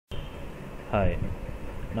Hi,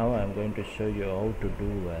 now I'm going to show you how to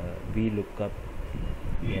do Vlookup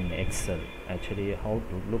in Excel. Actually, how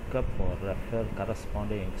to look up or refer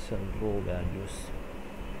corresponding Excel row values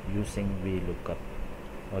using Vlookup.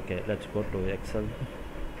 Okay, let's go to Excel.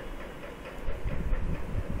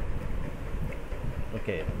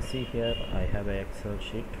 Okay, see here I have an Excel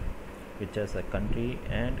sheet which has a country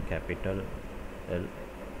and capital L,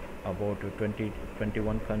 about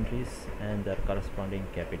 21 countries, and their corresponding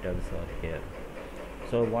capitals are here.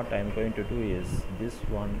 So what I'm going to do is these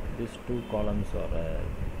two columns are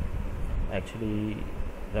actually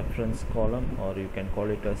reference column, or you can call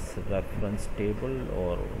it as reference table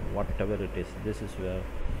or whatever it is. This is where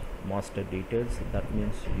master details. That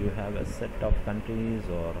means you have a set of countries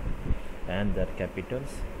and their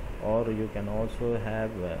capitals, or you can also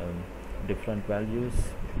have different values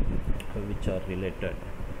which are related.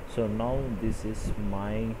 So now this is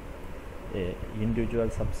my individual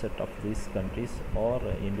subset of these countries or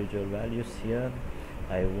individual values. Here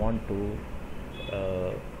I want to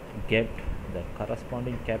get the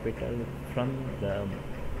corresponding capital from the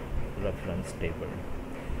reference table.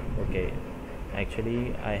 Okay,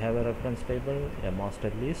 actually I have a reference table, a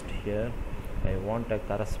master list. Here I want a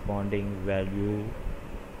corresponding value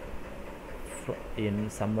in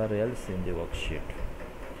somewhere else in the worksheet,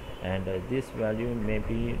 and this value may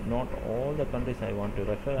be not all the countries I want to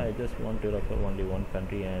refer. I just want to refer only one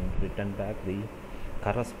country and return back the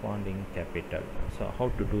corresponding capital. So how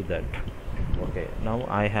to do that? Okay, now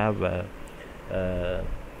I have a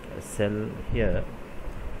cell here,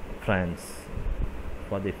 France.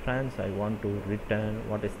 For the France I want to return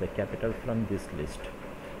what is the capital from this list,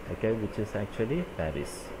 okay, which is actually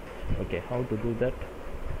Paris. Okay, how to do that?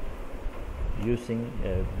 Using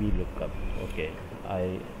Vlookup. Okay,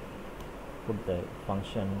 I put the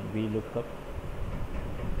function Vlookup.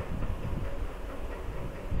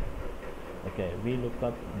 Okay,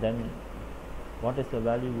 Vlookup, then what is the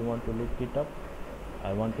value you want to look it up?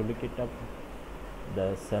 I want to look it up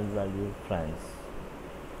the cell value France.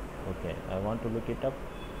 Okay, I want to look it up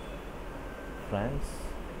France.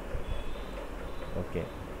 Okay,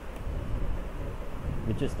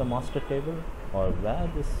 which is the master table, or where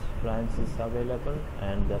this France is available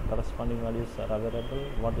and the corresponding values are available.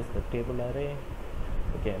 What is the table array?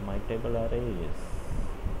 Okay, my table array is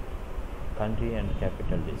country and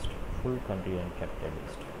capital list, full country and capital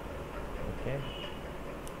list. Okay,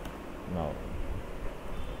 now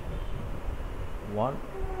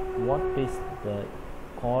what is the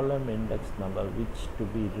column index number which to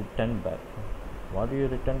be returned back? What do you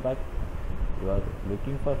return back? You are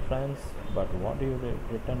looking for France, but what do you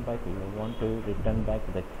return back? You want to return back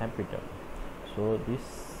the capital. So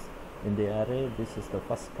this, in the array, this is the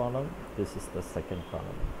first column, this is the second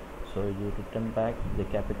column. So you return back the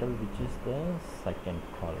capital, which is the second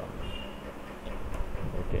column.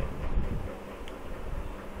 Okay,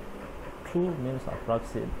 true means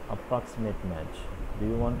approximate match. Do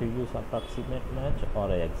you want to use approximate match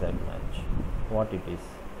or an exact match? What it is?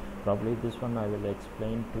 Probably this one I will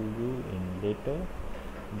explain to you in later,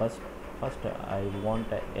 but first I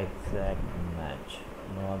want an exact match,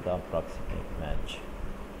 not the approximate match.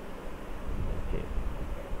 Okay,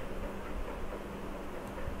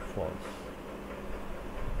 false,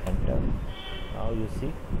 enter. Now you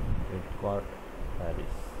see it got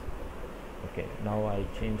Paris. Okay, now I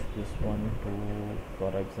change this one to,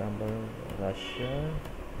 for example, Russia,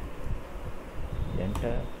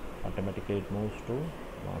 enter. Automatically it moves to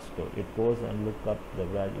Moscow. It goes and look up the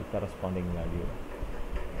value, corresponding value.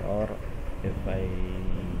 Or if I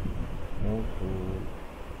move to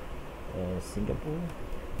Singapore,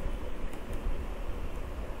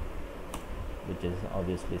 which is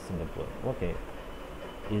obviously Singapore. Okay,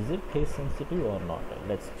 is it case sensitive or not?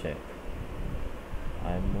 Let's check.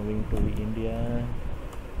 I am moving to India,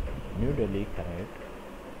 New Delhi, correct.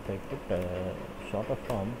 If I put shorter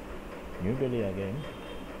form, New Delhi again.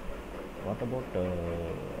 What about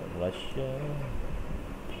Russia,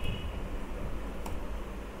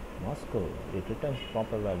 Moscow? It returns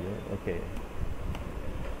proper value. Okay,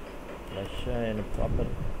 Russia and proper.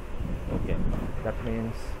 Okay, that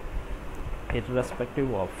means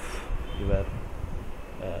irrespective of your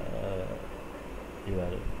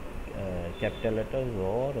capital letters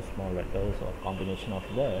or small letters or combination of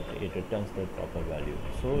that, it returns the proper value.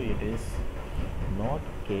 So it is not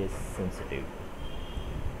case sensitive.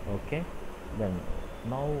 Okay, then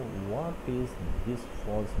now what is this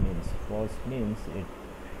false means? False means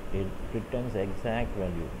it returns exact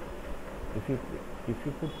value. If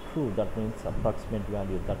you put true, that means approximate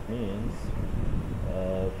value. That means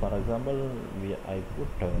for example, I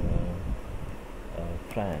put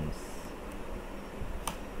France.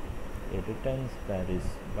 it returns Paris.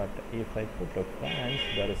 But if I put a France,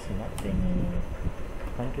 there is nothing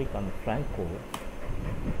country called Franco,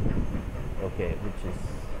 okay, which is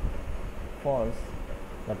false.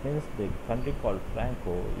 That means the country called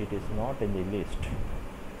Franco, it is not in the list,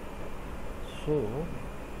 so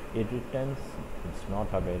it returns it's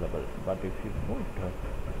not available. But if you put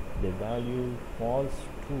the value false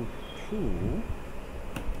to true,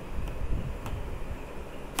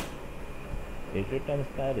 it returns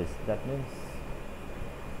Paris. That means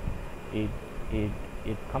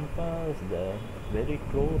it compares the very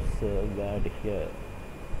close word here,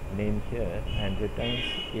 name here, and returns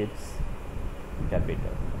its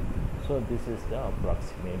capital. So this is the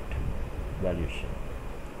approximate valuation.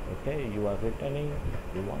 Okay, you are returning,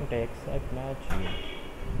 you want an exact match,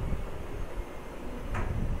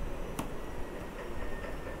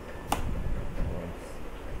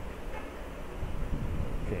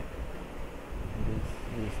 okay, this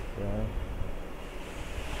is the